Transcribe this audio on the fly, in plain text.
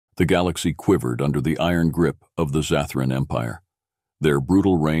The galaxy quivered under the iron grip of the Zathran Empire. Their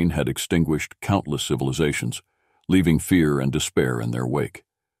brutal reign had extinguished countless civilizations, leaving fear and despair in their wake.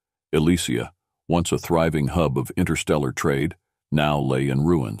 Elysia, once a thriving hub of interstellar trade, now lay in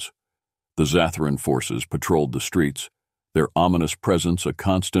ruins. The Zathran forces patrolled the streets, their ominous presence a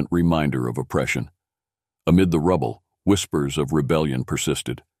constant reminder of oppression. Amid the rubble, whispers of rebellion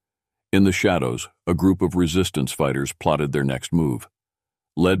persisted. In the shadows, a group of resistance fighters plotted their next move.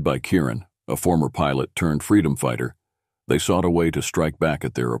 Led by Kieran, a former pilot turned freedom fighter, they sought a way to strike back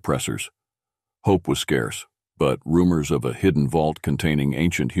at their oppressors. Hope was scarce, but rumors of a hidden vault containing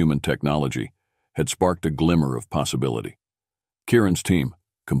ancient human technology had sparked a glimmer of possibility. Kieran's team,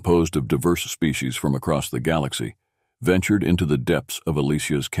 composed of diverse species from across the galaxy, ventured into the depths of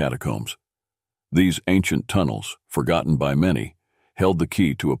Elysia's catacombs. These ancient tunnels, forgotten by many, held the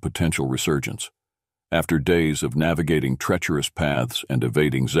key to a potential resurgence. After days of navigating treacherous paths and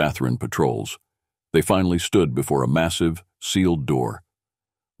evading Zathran patrols, they finally stood before a massive, sealed door.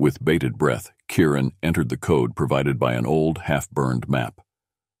 With bated breath, Kieran entered the code provided by an old, half-burned map.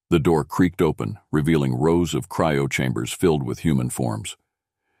 The door creaked open, revealing rows of cryo chambers filled with human forms.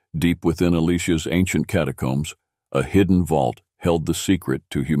 Deep within Elysia's ancient catacombs, a hidden vault held the secret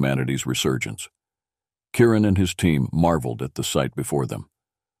to humanity's resurgence. Kieran and his team marveled at the sight before them.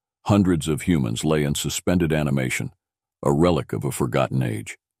 Hundreds of humans lay in suspended animation, a relic of a forgotten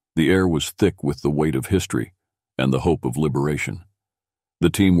age. The air was thick with the weight of history and the hope of liberation.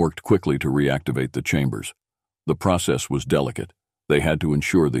 The team worked quickly to reactivate the chambers. The process was delicate. They had to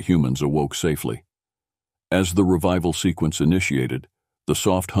ensure the humans awoke safely. As the revival sequence initiated, the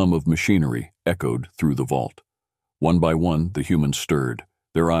soft hum of machinery echoed through the vault. One by one, the humans stirred,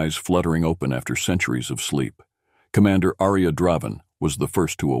 their eyes fluttering open after centuries of sleep. Commander Arya Draven was the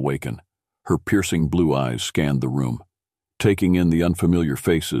first to awaken. Her piercing blue eyes scanned the room, taking in the unfamiliar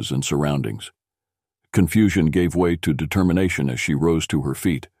faces and surroundings. Confusion gave way to determination as she rose to her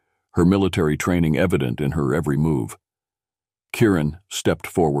feet, her military training evident in her every move. Kieran stepped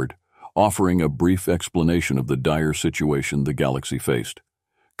forward, offering a brief explanation of the dire situation the galaxy faced.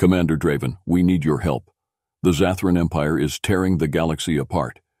 "Commander Draven, we need your help. The Zathran Empire is tearing the galaxy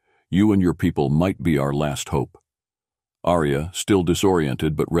apart. You and your people might be our last hope." Arya, still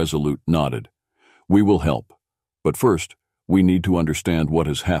disoriented but resolute, nodded. "We will help. But first, we need to understand what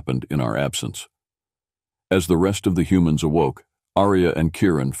has happened in our absence." As the rest of the humans awoke, Arya and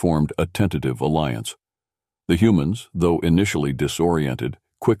Kieran formed a tentative alliance. The humans, though initially disoriented,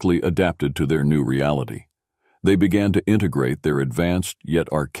 quickly adapted to their new reality. They began to integrate their advanced yet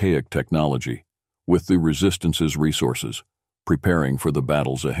archaic technology with the Resistance's resources, preparing for the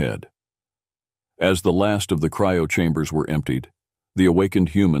battles ahead. As the last of the cryo chambers were emptied, the awakened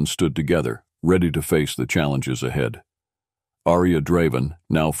humans stood together, ready to face the challenges ahead. Arya Draven,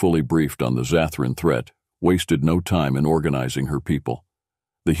 now fully briefed on the Zathran threat, wasted no time in organizing her people.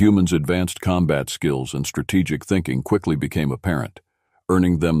 The humans' advanced combat skills and strategic thinking quickly became apparent,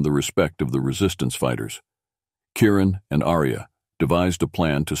 earning them the respect of the resistance fighters. Kieran and Arya devised a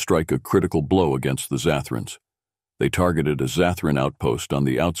plan to strike a critical blow against the Zathrans. They targeted a Zathran outpost on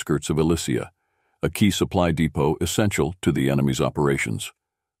the outskirts of Elysia, a key supply depot essential to the enemy's operations.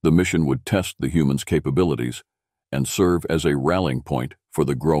 The mission would test the humans' capabilities and serve as a rallying point for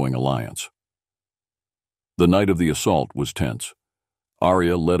the growing alliance. The night of the assault was tense.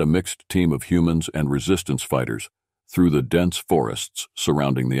 Arya led a mixed team of humans and resistance fighters through the dense forests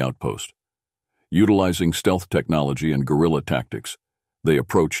surrounding the outpost. Utilizing stealth technology and guerrilla tactics, they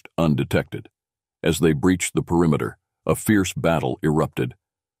approached undetected. As they breached the perimeter, a fierce battle erupted.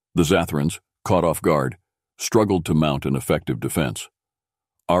 The Zathrans, caught off guard, struggled to mount an effective defense.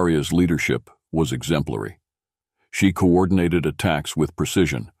 Arya's leadership was exemplary. She coordinated attacks with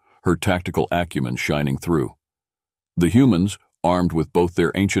precision, her tactical acumen shining through. The humans, armed with both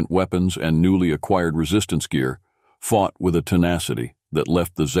their ancient weapons and newly acquired resistance gear, fought with a tenacity that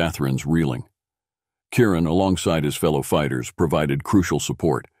left the Zathrans reeling. Kieran, alongside his fellow fighters, provided crucial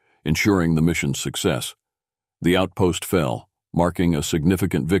support, ensuring the mission's success. The outpost fell, marking a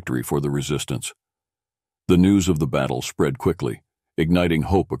significant victory for the resistance. The news of the battle spread quickly, igniting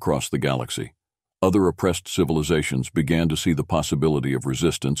hope across the galaxy. Other oppressed civilizations began to see the possibility of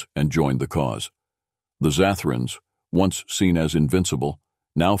resistance and joined the cause. The Zathrans, once seen as invincible,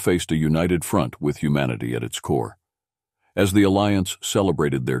 now faced a united front with humanity at its core. As the Alliance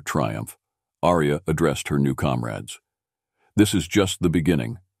celebrated their triumph, Arya addressed her new comrades. "This is just the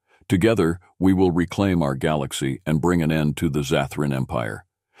beginning. Together, we will reclaim our galaxy and bring an end to the Zathran Empire.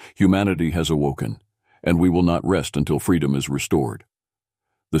 Humanity has awoken, and we will not rest until freedom is restored."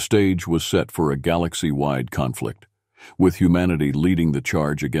 The stage was set for a galaxy-wide conflict. with humanity leading the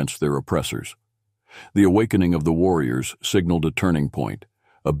charge against their oppressors. The awakening of the warriors signaled a turning point,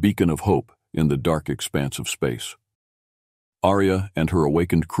 a beacon of hope in the dark expanse of space. Arya and her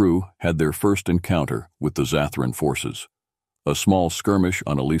awakened crew had their first encounter with the Zathran forces. A small skirmish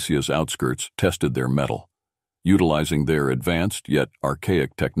on Elysia's outskirts tested their mettle. Utilizing their advanced yet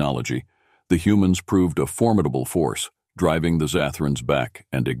archaic technology, the humans proved a formidable force, driving the Zathrans back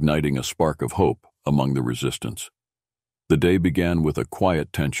and igniting a spark of hope among the resistance. The day began with a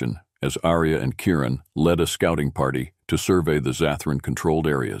quiet tension as Arya and Kieran led a scouting party to survey the Zathran-controlled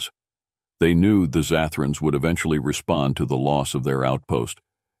areas. They knew the Zathrans would eventually respond to the loss of their outpost,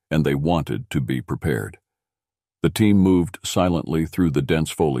 and they wanted to be prepared. The team moved silently through the dense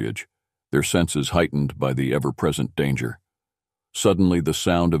foliage, their senses heightened by the ever-present danger. Suddenly, the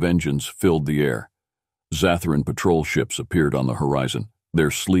sound of engines filled the air. Zathran patrol ships appeared on the horizon, their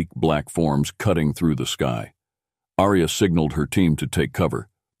sleek black forms cutting through the sky. Arya signaled her team to take cover,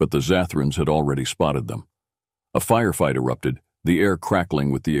 but the Zathrans had already spotted them. A firefight erupted, the air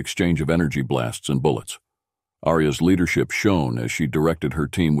crackling with the exchange of energy blasts and bullets. Arya's leadership shone as she directed her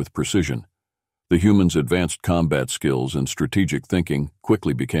team with precision. The humans' advanced combat skills and strategic thinking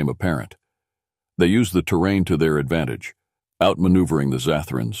quickly became apparent. They used the terrain to their advantage, outmaneuvering the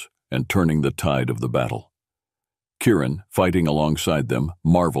Zathrans and turning the tide of the battle. Kieran, fighting alongside them,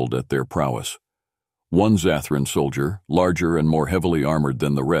 marveled at their prowess. One Zathran soldier, larger and more heavily armored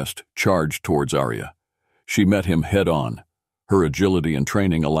than the rest, charged towards Arya. She met him head-on, her agility and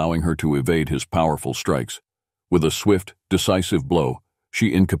training allowing her to evade his powerful strikes. With a swift, decisive blow,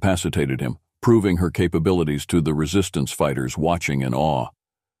 she incapacitated him, proving her capabilities to the resistance fighters watching in awe.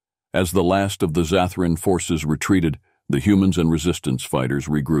 As the last of the Zathran forces retreated, the humans and resistance fighters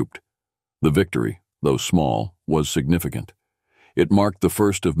regrouped. The victory, though small, was significant. It marked the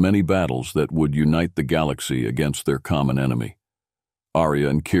first of many battles that would unite the galaxy against their common enemy. Arya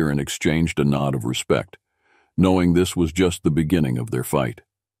and Kieran exchanged a nod of respect, knowing this was just the beginning of their fight.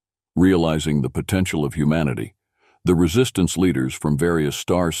 Realizing the potential of humanity, the resistance leaders from various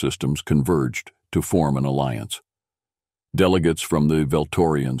star systems converged to form an alliance. Delegates from the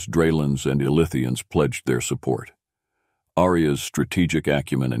Veltorians, Draylans, and Ilithians pledged their support. Arya's strategic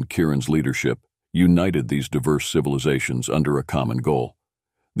acumen and Kieran's leadership united these diverse civilizations under a common goal.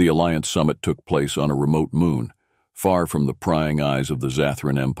 The Alliance Summit took place on a remote moon, far from the prying eyes of the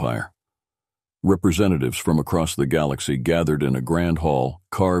Zathran Empire. Representatives from across the galaxy gathered in a grand hall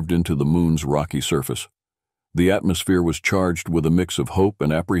carved into the moon's rocky surface. The atmosphere was charged with a mix of hope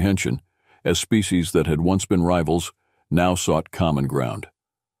and apprehension, as species that had once been rivals now sought common ground.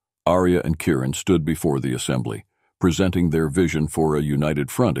 Arya and Kieran stood before the assembly, presenting their vision for a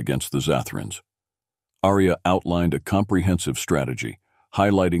united front against the Zathrans. Arya outlined a comprehensive strategy,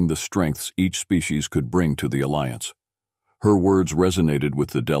 highlighting the strengths each species could bring to the alliance. Her words resonated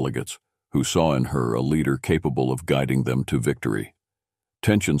with the delegates, who saw in her a leader capable of guiding them to victory.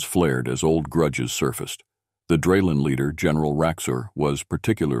 Tensions flared as old grudges surfaced. The Draylan leader, General Raxor, was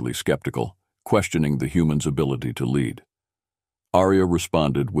particularly skeptical, questioning the humans' ability to lead. Arya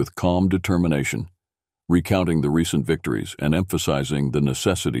responded with calm determination, recounting the recent victories and emphasizing the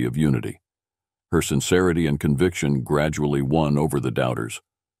necessity of unity. Her sincerity and conviction gradually won over the doubters.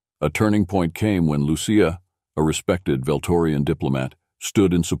 A turning point came when Lucia, a respected Veltorian diplomat,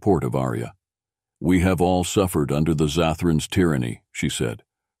 stood in support of Arya. "We have all suffered under the Zathran's tyranny," she said,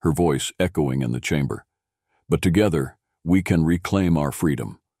 her voice echoing in the chamber. "But together, we can reclaim our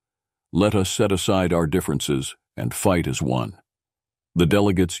freedom. Let us set aside our differences and fight as one." The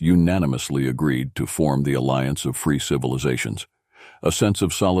delegates unanimously agreed to form the Alliance of Free Civilizations. A sense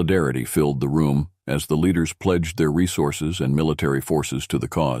of solidarity filled the room as the leaders pledged their resources and military forces to the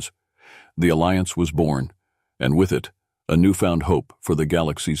cause. The alliance was born, and with it, a newfound hope for the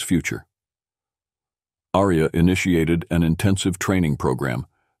galaxy's future. Arya initiated an intensive training program,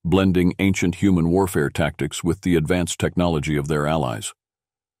 blending ancient human warfare tactics with the advanced technology of their allies.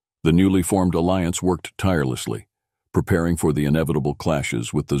 The newly formed alliance worked tirelessly, preparing for the inevitable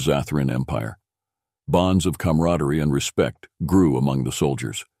clashes with the Zathran Empire. Bonds of camaraderie and respect grew among the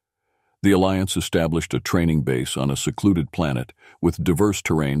soldiers. The alliance established a training base on a secluded planet with diverse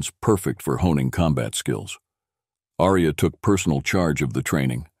terrains perfect for honing combat skills. Arya took personal charge of the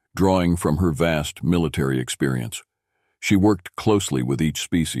training, drawing from her vast military experience. She worked closely with each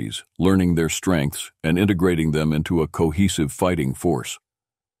species, learning their strengths and integrating them into a cohesive fighting force.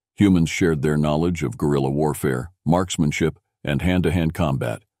 Humans shared their knowledge of guerrilla warfare, marksmanship, and hand-to-hand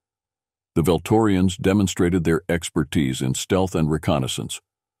combat. The Veltorians demonstrated their expertise in stealth and reconnaissance,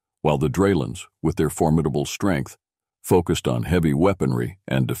 while the Draylans, with their formidable strength, focused on heavy weaponry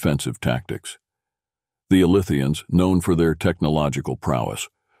and defensive tactics. The Elythians, known for their technological prowess,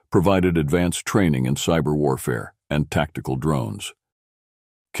 provided advanced training in cyber warfare and tactical drones.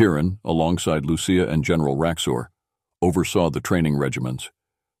 Kieran, alongside Lucia and General Raxor, oversaw the training regiments.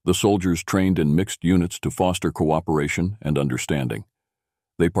 The soldiers trained in mixed units to foster cooperation and understanding.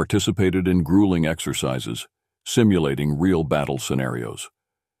 They participated in grueling exercises, simulating real battle scenarios.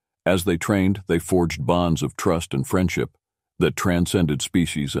 As they trained, they forged bonds of trust and friendship that transcended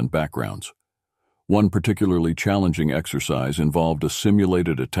species and backgrounds. One particularly challenging exercise involved a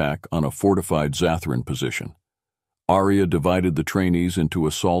simulated attack on a fortified Zathran position. Arya divided the trainees into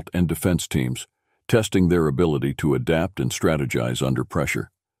assault and defense teams, testing their ability to adapt and strategize under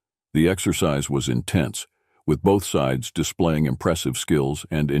pressure. The exercise was intense, with both sides displaying impressive skills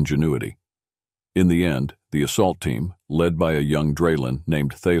and ingenuity. In the end, the assault team, led by a young Draylin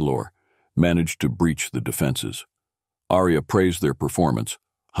named Thalor, managed to breach the defenses. Arya praised their performance,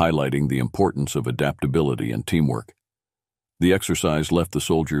 highlighting the importance of adaptability and teamwork. The exercise left the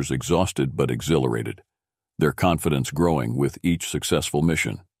soldiers exhausted but exhilarated, their confidence growing with each successful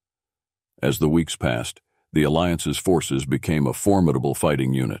mission. As the weeks passed, the Alliance's forces became a formidable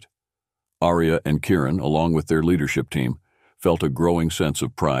fighting unit. Arya and Kieran, along with their leadership team, felt a growing sense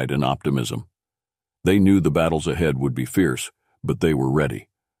of pride and optimism. They knew the battles ahead would be fierce, but they were ready.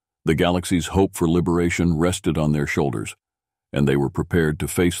 The galaxy's hope for liberation rested on their shoulders, and they were prepared to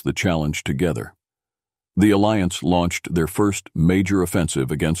face the challenge together. The Alliance launched their first major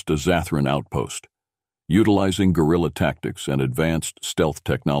offensive against a Zathran outpost. Utilizing guerrilla tactics and advanced stealth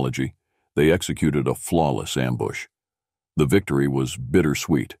technology, they executed a flawless ambush. The victory was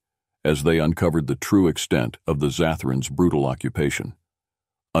bittersweet, as they uncovered the true extent of the Zathrans' brutal occupation.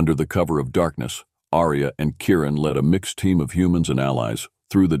 Under the cover of darkness, Arya and Kieran led a mixed team of humans and allies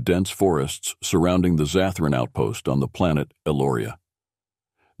through the dense forests surrounding the Zathran outpost on the planet Eloria.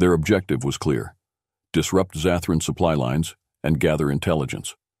 Their objective was clear: disrupt Zathran supply lines and gather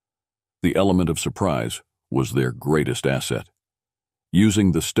intelligence. The element of surprise was their greatest asset.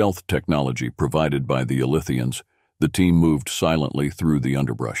 Using the stealth technology provided by the Elythians, the team moved silently through the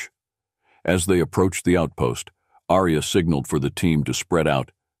underbrush. As they approached the outpost, Arya signaled for the team to spread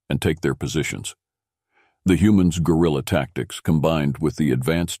out and take their positions. The humans' guerrilla tactics, combined with the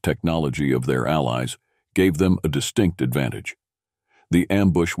advanced technology of their allies, gave them a distinct advantage. The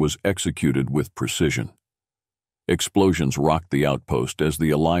ambush was executed with precision. Explosions rocked the outpost as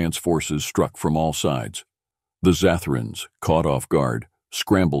the Alliance forces struck from all sides. The Zathrans, caught off guard,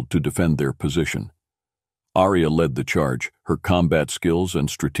 scrambled to defend their position. Arya led the charge, her combat skills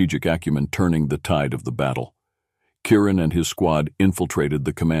and strategic acumen turning the tide of the battle. Kieran and his squad infiltrated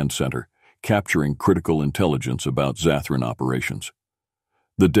the command center, capturing critical intelligence about Zathran operations.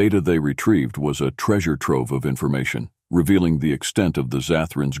 The data they retrieved was a treasure trove of information, revealing the extent of the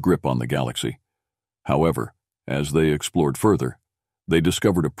Zathrans' grip on the galaxy. However, as they explored further, they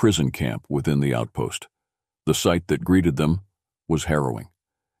discovered a prison camp within the outpost. The sight that greeted them was harrowing.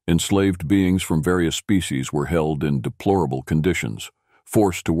 Enslaved beings from various species were held in deplorable conditions,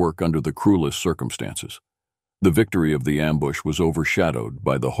 forced to work under the cruelest circumstances. The victory of the ambush was overshadowed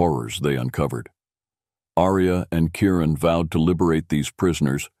by the horrors they uncovered. Arya and Kieran vowed to liberate these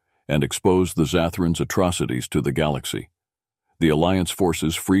prisoners and expose the Zathrans' atrocities to the galaxy. The Alliance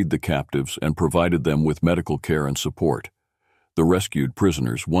forces freed the captives and provided them with medical care and support. The rescued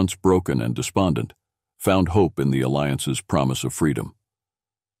prisoners, once broken and despondent, found hope in the Alliance's promise of freedom.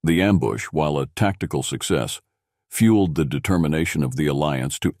 The ambush, while a tactical success, fueled the determination of the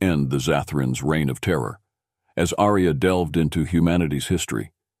Alliance to end the Zathrans' reign of terror. As Arya delved into humanity's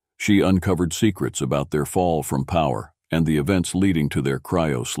history, she uncovered secrets about their fall from power and the events leading to their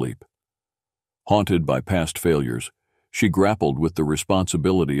cryo sleep. Haunted by past failures, she grappled with the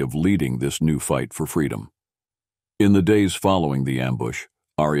responsibility of leading this new fight for freedom. In the days following the ambush,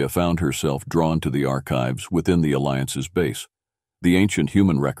 Arya found herself drawn to the archives within the Alliance's base. The ancient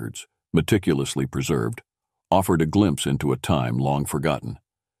human records, meticulously preserved, offered a glimpse into a time long forgotten.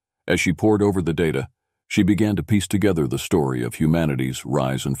 As she pored over the data, she began to piece together the story of humanity's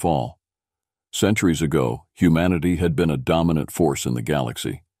rise and fall. Centuries ago, humanity had been a dominant force in the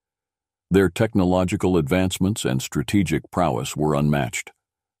galaxy. Their technological advancements and strategic prowess were unmatched.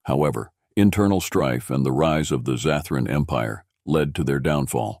 However, internal strife and the rise of the Zathran Empire led to their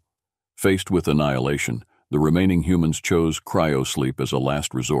downfall. Faced with annihilation, the remaining humans chose cryosleep as a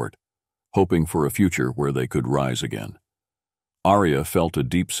last resort, hoping for a future where they could rise again. Arya felt a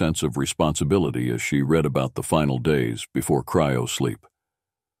deep sense of responsibility as she read about the final days before cryosleep.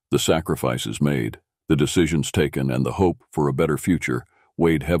 The sacrifices made, the decisions taken, and the hope for a better future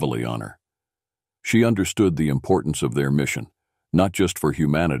weighed heavily on her. She understood the importance of their mission, not just for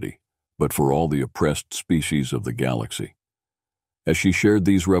humanity, but for all the oppressed species of the galaxy. As she shared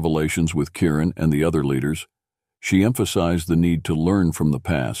these revelations with Kieran and the other leaders, she emphasized the need to learn from the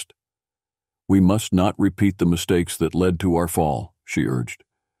past. "We must not repeat the mistakes that led to our fall," she urged.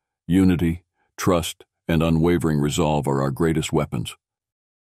 "Unity, trust, and unwavering resolve are our greatest weapons."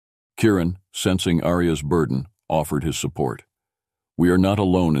 Kieran, sensing Arya's burden, offered his support. "We are not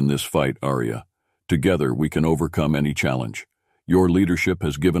alone in this fight, Arya. Together we can overcome any challenge. Your leadership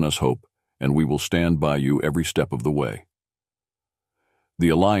has given us hope, and we will stand by you every step of the way." The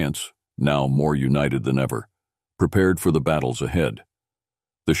Alliance, now more united than ever, prepared for the battles ahead.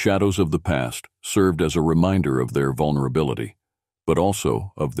 The shadows of the past served as a reminder of their vulnerability, but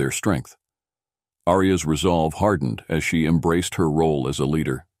also of their strength. Arya's resolve hardened as she embraced her role as a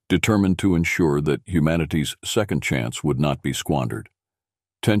leader, determined to ensure that humanity's second chance would not be squandered.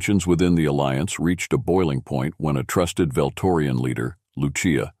 Tensions within the Alliance reached a boiling point when a trusted Veltorian leader,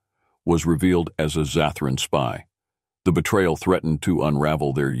 Lucia, was revealed as a Zathran spy. The betrayal threatened to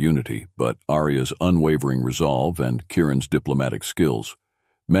unravel their unity, but Arya's unwavering resolve and Kieran's diplomatic skills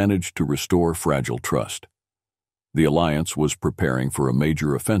managed to restore fragile trust. The Alliance was preparing for a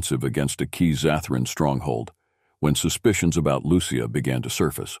major offensive against a key Zathran stronghold when suspicions about Lucia began to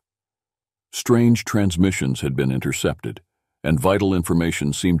surface. Strange transmissions had been intercepted, and vital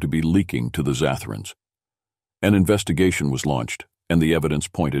information seemed to be leaking to the Zathrans. An investigation was launched, and the evidence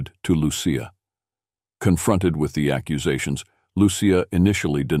pointed to Lucia. Confronted with the accusations, Lucia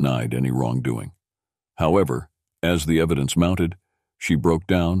initially denied any wrongdoing. However, as the evidence mounted, she broke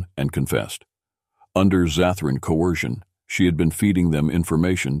down and confessed. Under Zathran coercion, she had been feeding them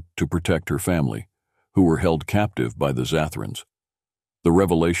information to protect her family, who were held captive by the Zathrans. The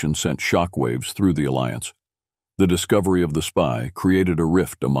revelation sent shockwaves through the Alliance. The discovery of the spy created a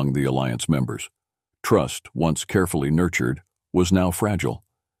rift among the Alliance members. Trust, once carefully nurtured, was now fragile.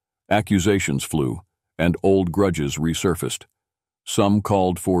 Accusations flew, and old grudges resurfaced. Some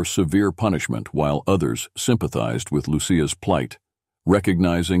called for severe punishment, while others sympathized with Lucia's plight,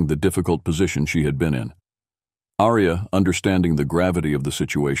 recognizing the difficult position she had been in. Arya, understanding the gravity of the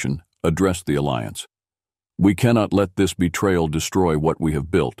situation, addressed the Alliance. "We cannot let this betrayal destroy what we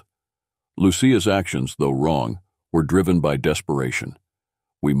have built." Lucia's actions, though wrong, were driven by desperation.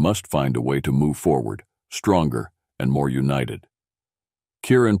 "We must find a way to move forward, stronger and more united."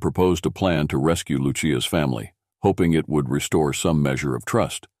 Kieran proposed a plan to rescue Lucia's family, hoping it would restore some measure of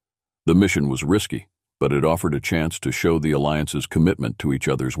trust. The mission was risky, but it offered a chance to show the Alliance's commitment to each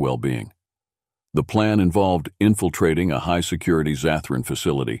other's well-being. The plan involved infiltrating a high-security Zathran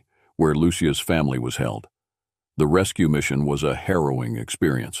facility where Lucia's family was held. The rescue mission was a harrowing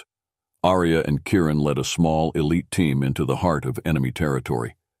experience. Arya and Kieran led a small, elite team into the heart of enemy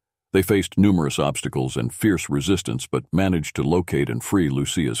territory. They faced numerous obstacles and fierce resistance, but managed to locate and free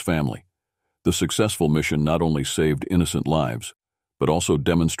Lucia's family. The successful mission not only saved innocent lives, but also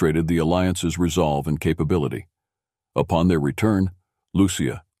demonstrated the Alliance's resolve and capability. Upon their return,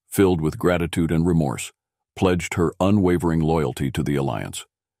 Lucia, filled with gratitude and remorse, pledged her unwavering loyalty to the Alliance.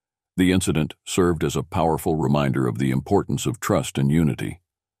 The incident served as a powerful reminder of the importance of trust and unity.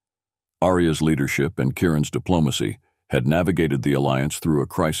 Arya's leadership and Kieran's diplomacy had navigated the Alliance through a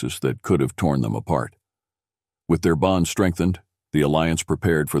crisis that could have torn them apart. With their bond strengthened, the Alliance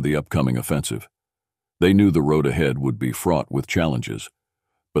prepared for the upcoming offensive. They knew the road ahead would be fraught with challenges,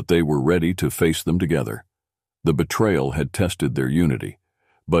 but they were ready to face them together. The betrayal had tested their unity,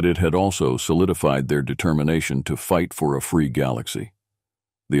 but it had also solidified their determination to fight for a free galaxy.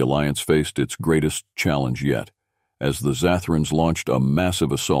 The Alliance faced its greatest challenge yet, as the Zathrans launched a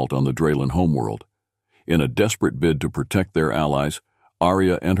massive assault on the Draylan homeworld. In a desperate bid to protect their allies,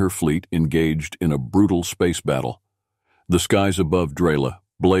 Arya and her fleet engaged in a brutal space battle. The skies above Drayla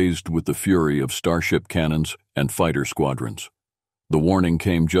blazed with the fury of starship cannons and fighter squadrons. The warning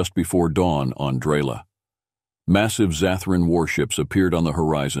came just before dawn on Drayla. Massive Zathran warships appeared on the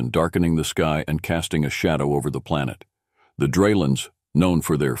horizon, darkening the sky and casting a shadow over the planet. The Draylans, known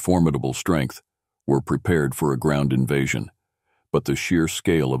for their formidable strength, were prepared for a ground invasion, but the sheer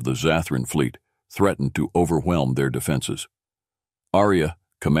scale of the Zathran fleet threatened to overwhelm their defenses. Arya,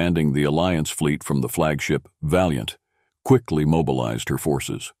 commanding the Alliance fleet from the flagship Valiant, quickly mobilized her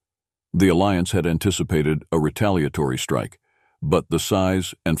forces. The Alliance had anticipated a retaliatory strike, but the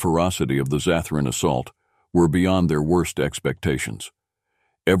size and ferocity of the Zathran assault were beyond their worst expectations.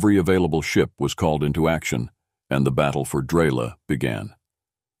 Every available ship was called into action, and the battle for Drayla began.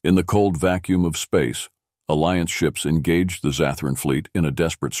 In the cold vacuum of space, Alliance ships engaged the Zathran fleet in a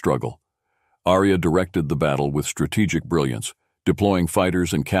desperate struggle. Arya directed the battle with strategic brilliance, deploying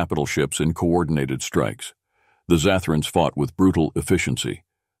fighters and capital ships in coordinated strikes. The Zathrans fought with brutal efficiency,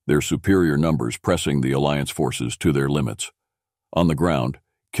 their superior numbers pressing the Alliance forces to their limits. On the ground,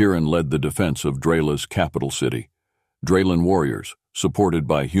 Kieran led the defense of Drela's capital city. Draylan warriors, supported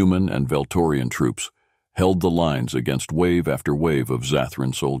by human and Veltorian troops, held the lines against wave after wave of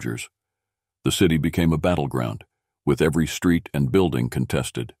Zathran soldiers. The city became a battleground, with every street and building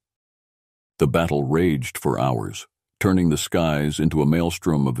contested. The battle raged for hours, turning the skies into a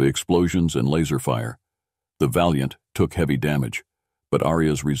maelstrom of explosions and laser fire. The Valiant took heavy damage, but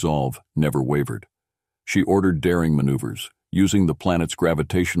Arya's resolve never wavered. She ordered daring maneuvers, using the planet's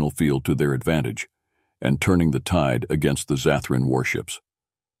gravitational field to their advantage, and turning the tide against the Zathran warships.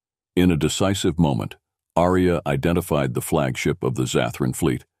 In a decisive moment, Arya identified the flagship of the Zathran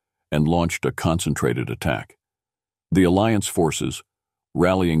fleet and launched a concentrated attack. The Alliance forces,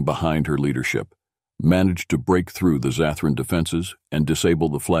 rallying behind her leadership, managed to break through the Zathran defenses and disable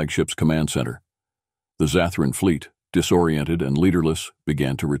the flagship's command center. The Zathran fleet, disoriented and leaderless,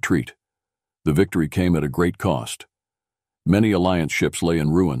 began to retreat. The victory came at a great cost. Many Alliance ships lay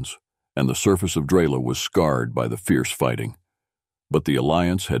in ruins, and the surface of Drela was scarred by the fierce fighting. But the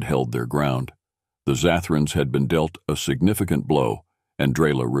Alliance had held their ground. The Zathrans had been dealt a significant blow, and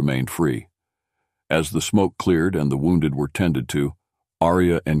Drela remained free. As the smoke cleared and the wounded were tended to,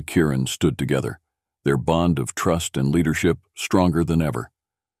 Arya and Kieran stood together, their bond of trust and leadership stronger than ever.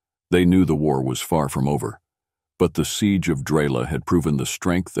 They knew the war was far from over, but the siege of Drela had proven the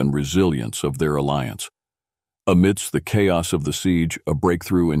strength and resilience of their alliance. Amidst the chaos of the siege, a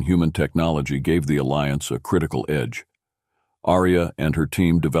breakthrough in human technology gave the Alliance a critical edge. Arya and her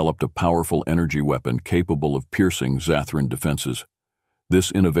team developed a powerful energy weapon capable of piercing Zathran defenses.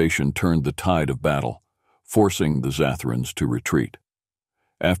 This innovation turned the tide of battle, forcing the Zathrans to retreat.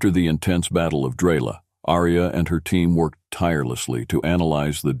 After the intense battle of Drela, Arya and her team worked tirelessly to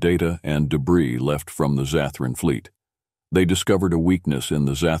analyze the data and debris left from the Zathran fleet. They discovered a weakness in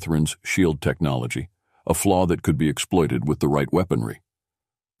the Zathrans' shield technology, a flaw that could be exploited with the right weaponry.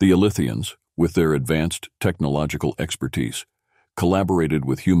 The Alithians, with their advanced technological expertise, collaborated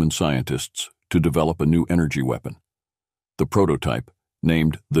with human scientists to develop a new energy weapon. The prototype,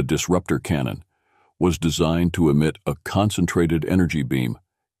 named the Disruptor Cannon, was designed to emit a concentrated energy beam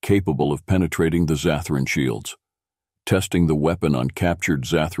capable of penetrating the Zathran shields. Testing the weapon on captured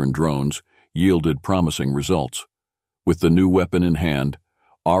Zathran drones yielded promising results. With the new weapon in hand,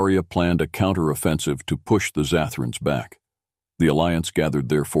 Arya planned a counter-offensive to push the Zathrans back. The Alliance gathered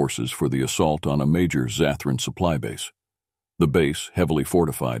their forces for the assault on a major Zathran supply base. The base, heavily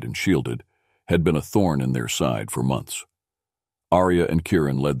fortified and shielded, had been a thorn in their side for months. Arya and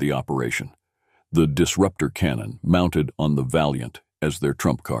Kieran led the operation, the Disruptor Cannon mounted on the Valiant as their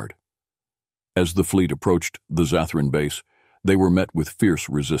trump card. As the fleet approached the Zathran base, they were met with fierce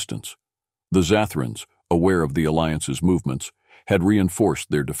resistance. The Zathrans, aware of the Alliance's movements, had reinforced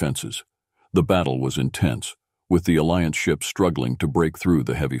their defenses. The battle was intense, with the Alliance ships struggling to break through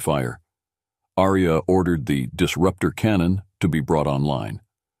the heavy fire. Arya ordered the Disruptor Cannon to be brought online.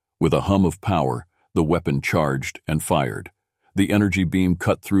 With a hum of power, the weapon charged and fired. The energy beam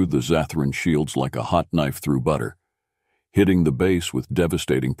cut through the Zathran shields like a hot knife through butter, hitting the base with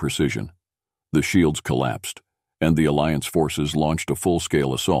devastating precision. The shields collapsed, and the Alliance forces launched a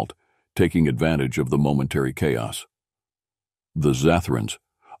full-scale assault, taking advantage of the momentary chaos. The Zathrans,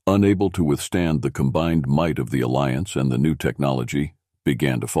 unable to withstand the combined might of the Alliance and the new technology,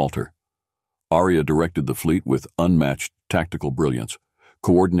 began to falter. Arya directed the fleet with unmatched tactical brilliance,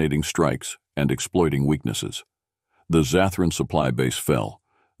 coordinating strikes and exploiting weaknesses. The Zathran supply base fell,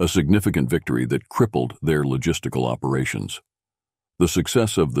 a significant victory that crippled their logistical operations. The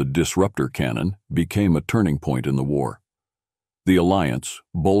success of the Disruptor Cannon became a turning point in the war. The Alliance,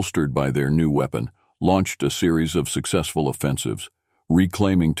 bolstered by their new weapon, launched a series of successful offensives,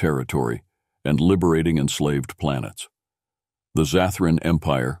 reclaiming territory and liberating enslaved planets. The Zathran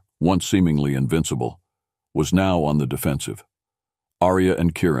Empire, once seemingly invincible, was now on the defensive. Arya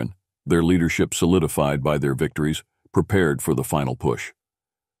and Kieran, their leadership solidified by their victories, prepared for the final push.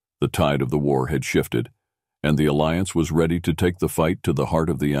 The tide of the war had shifted, and the Alliance was ready to take the fight to the heart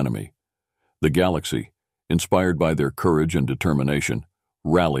of the enemy. The galaxy, inspired by their courage and determination,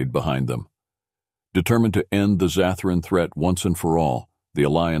 rallied behind them. Determined to end the Zathran threat once and for all, the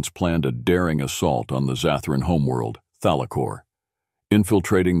Alliance planned a daring assault on the Zathran homeworld, Thalakor.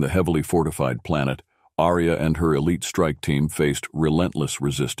 Infiltrating the heavily fortified planet, Arya and her elite strike team faced relentless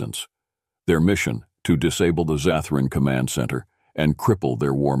resistance. Their mission, to disable the Zathran command center and cripple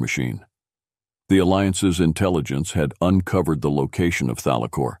their war machine. The Alliance's intelligence had uncovered the location of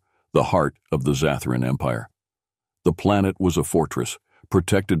Thalakor, the heart of the Zathran Empire. The planet was a fortress,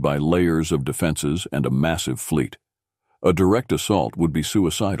 protected by layers of defenses and a massive fleet. A direct assault would be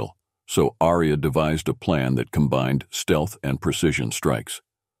suicidal, so Arya devised a plan that combined stealth and precision strikes.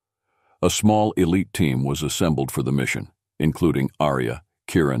 A small elite team was assembled for the mission, including Arya,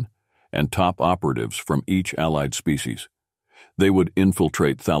 Kieran, and top operatives from each allied species. They would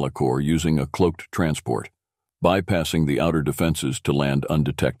infiltrate Thalakor using a cloaked transport, bypassing the outer defenses to land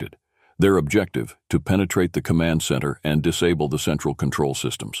undetected. Their objective, to penetrate the command center and disable the central control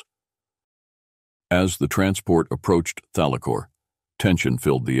systems. As the transport approached Thalakor, tension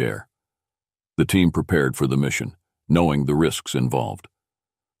filled the air. The team prepared for the mission, knowing the risks involved.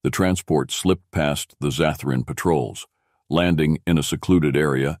 The transport slipped past the Zathran patrols, landing in a secluded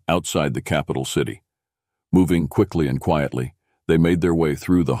area outside the capital city. Moving quickly and quietly, they made their way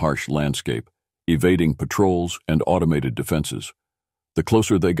through the harsh landscape, evading patrols and automated defenses. The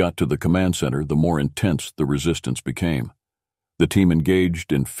closer they got to the command center, the more intense the resistance became. The team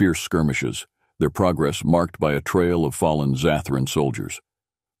engaged in fierce skirmishes, their progress marked by a trail of fallen Zathran soldiers.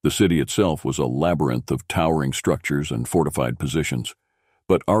 The city itself was a labyrinth of towering structures and fortified positions,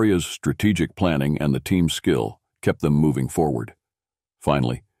 but Arya's strategic planning and the team's skill kept them moving forward.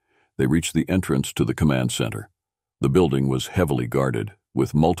 Finally, they reached the entrance to the command center. The building was heavily guarded,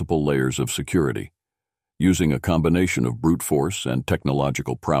 with multiple layers of security. Using a combination of brute force and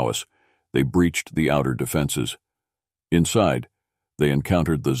technological prowess, they breached the outer defenses. Inside, they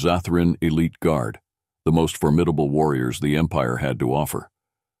encountered the Zathran Elite Guard, the most formidable warriors the Empire had to offer.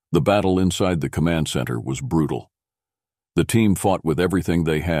 The battle inside the command center was brutal. The team fought with everything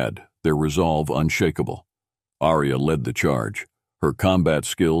they had, their resolve unshakable. Arya led the charge, her combat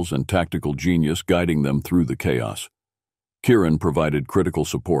skills and tactical genius guiding them through the chaos. Kieran provided critical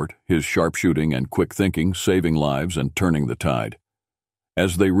support, his sharpshooting and quick thinking saving lives and turning the tide.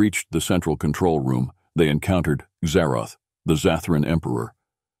 As they reached the central control room, they encountered Zaroth, the Zathran Emperor.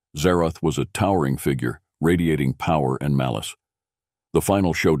 Zaroth was a towering figure, radiating power and malice. The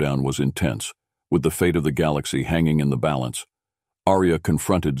final showdown was intense, with the fate of the galaxy hanging in the balance. Arya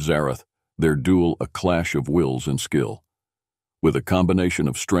confronted Zaroth, their duel a clash of wills and skill. With a combination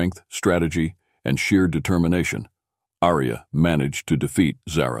of strength, strategy, and sheer determination, Arya managed to defeat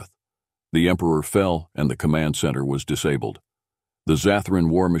Zaroth. The Emperor fell and the command center was disabled. The Zathran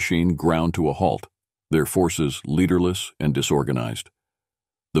war machine ground to a halt, their forces leaderless and disorganized.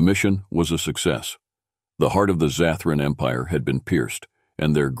 The mission was a success. The heart of the Zathran Empire had been pierced,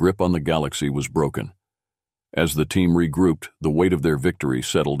 and their grip on the galaxy was broken. As the team regrouped, the weight of their victory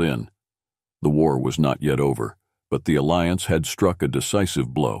settled in. The war was not yet over, but the Alliance had struck a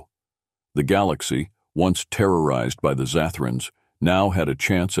decisive blow. The galaxy, once terrorized by the Zathrans, now had a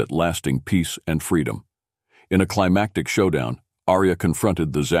chance at lasting peace and freedom. In a climactic showdown, Arya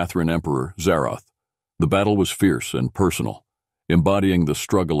confronted the Zathran Emperor, Zaroth. The battle was fierce and personal, embodying the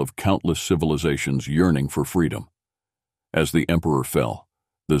struggle of countless civilizations yearning for freedom. As the Emperor fell,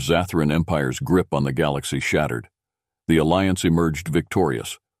 the Zathran Empire's grip on the galaxy shattered. The Alliance emerged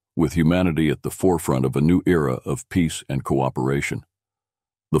victorious, with humanity at the forefront of a new era of peace and cooperation.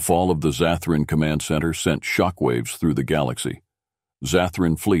 The fall of the Zathran Command Center sent shockwaves through the galaxy.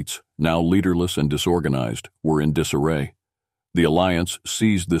 Zathran fleets, now leaderless and disorganized, were in disarray. The Alliance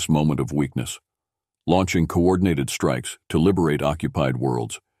seized this moment of weakness, launching coordinated strikes to liberate occupied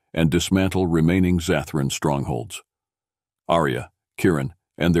worlds and dismantle remaining Zathran strongholds. Arya, Kieran,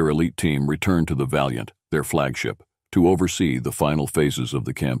 and their elite team returned to the Valiant, their flagship, to oversee the final phases of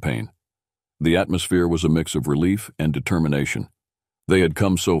the campaign. The atmosphere was a mix of relief and determination. They had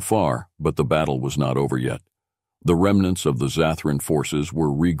come so far, but the battle was not over yet. The remnants of the Zathran forces were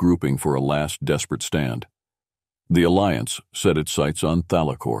regrouping for a last desperate stand. The Alliance set its sights on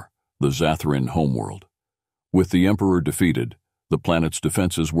Thalakor, the Zathran homeworld. With the Emperor defeated, the planet's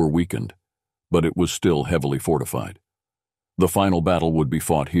defenses were weakened, but it was still heavily fortified. The final battle would be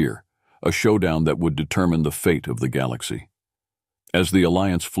fought here, a showdown that would determine the fate of the galaxy. As the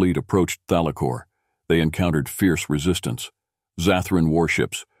Alliance fleet approached Thalakor, they encountered fierce resistance. Zathran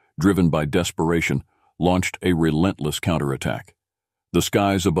warships, driven by desperation, launched a relentless counterattack. The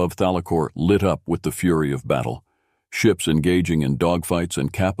skies above Thalakor lit up with the fury of battle, ships engaging in dogfights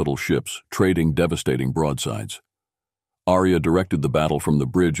and capital ships trading devastating broadsides. Arya directed the battle from the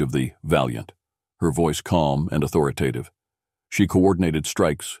bridge of the Valiant, her voice calm and authoritative. She coordinated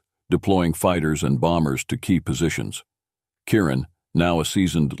strikes, deploying fighters and bombers to key positions. Kieran, now a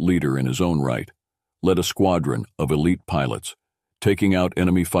seasoned leader in his own right, led a squadron of elite pilots, taking out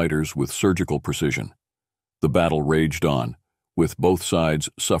enemy fighters with surgical precision. The battle raged on, with both sides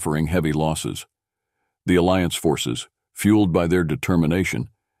suffering heavy losses. The Alliance forces, fueled by their determination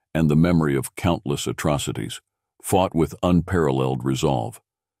and the memory of countless atrocities, fought with unparalleled resolve.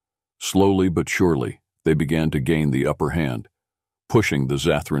 Slowly but surely, they began to gain the upper hand, pushing the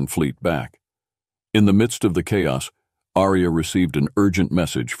Zathran fleet back. In the midst of the chaos, Arya received an urgent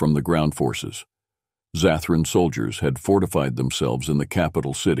message from the ground forces. Zathran soldiers had fortified themselves in the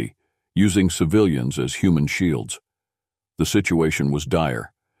capital city, using civilians as human shields. The situation was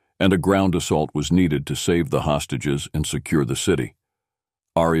dire, and a ground assault was needed to save the hostages and secure the city.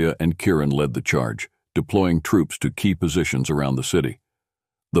 Arya and Kieran led the charge, deploying troops to key positions around the city.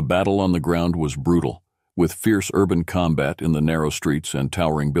 The battle on the ground was brutal, with fierce urban combat in the narrow streets and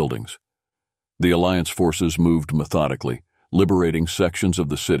towering buildings. The Alliance forces moved methodically, liberating sections of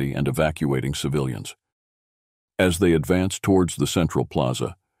the city and evacuating civilians. As they advanced towards the central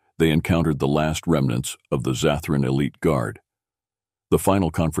plaza, they encountered the last remnants of the Zathran elite guard. The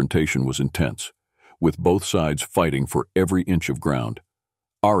final confrontation was intense, with both sides fighting for every inch of ground.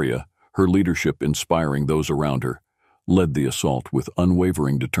 Arya, her leadership inspiring those around her, led the assault with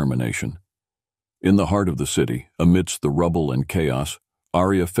unwavering determination. In the heart of the city, amidst the rubble and chaos,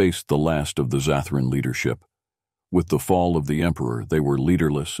 Arya faced the last of the Zathran leadership. With the fall of the Emperor, they were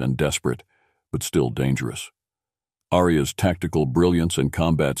leaderless and desperate, but still dangerous. Arya's tactical brilliance and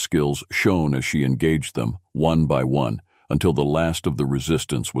combat skills shone as she engaged them, one by one, until the last of the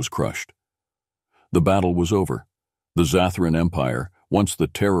resistance was crushed. The battle was over. The Zathran Empire, once the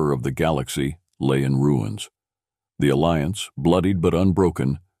terror of the galaxy, lay in ruins. The Alliance, bloodied but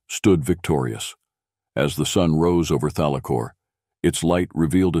unbroken, stood victorious. As the sun rose over Thalakor, its light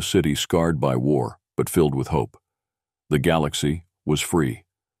revealed a city scarred by war, but filled with hope. The galaxy was free.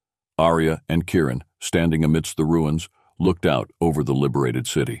 Arya and Kieran, standing amidst the ruins, looked out over the liberated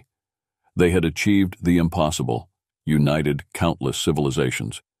city. They had achieved the impossible, united countless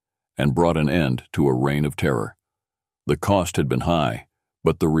civilizations, and brought an end to a reign of terror. The cost had been high,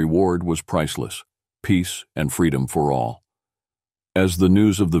 but the reward was priceless: peace and freedom for all. As the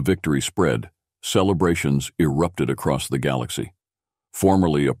news of the victory spread, celebrations erupted across the galaxy.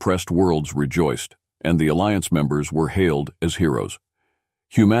 Formerly oppressed worlds rejoiced, and the Alliance members were hailed as heroes.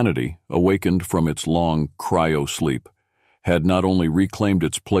 Humanity, awakened from its long cryo sleep, had not only reclaimed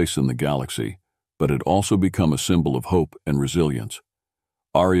its place in the galaxy, but had also become a symbol of hope and resilience.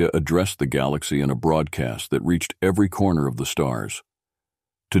 Arya addressed the galaxy in a broadcast that reached every corner of the stars.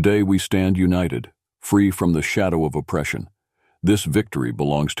 Today we stand united, free from the shadow of oppression. This victory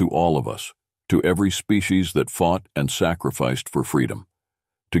belongs to all of us, to every species that fought and sacrificed for freedom.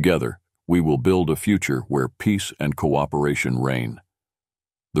 Together, we will build a future where peace and cooperation reign.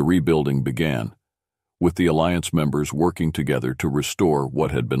 The rebuilding began, with the Alliance members working together to restore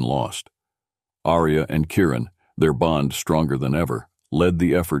what had been lost. Arya and Kieran, their bond stronger than ever, led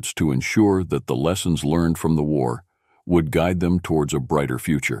the efforts to ensure that the lessons learned from the war would guide them towards a brighter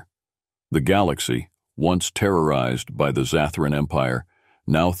future. The galaxy, once terrorized by the Zathran Empire,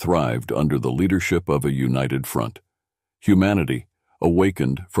 now thrived under the leadership of a united front. Humanity,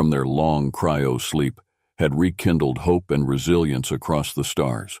 awakened from their long cryo sleep, had rekindled hope and resilience across the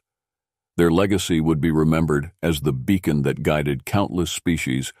stars. Their legacy would be remembered as the beacon that guided countless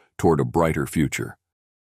species toward a brighter future.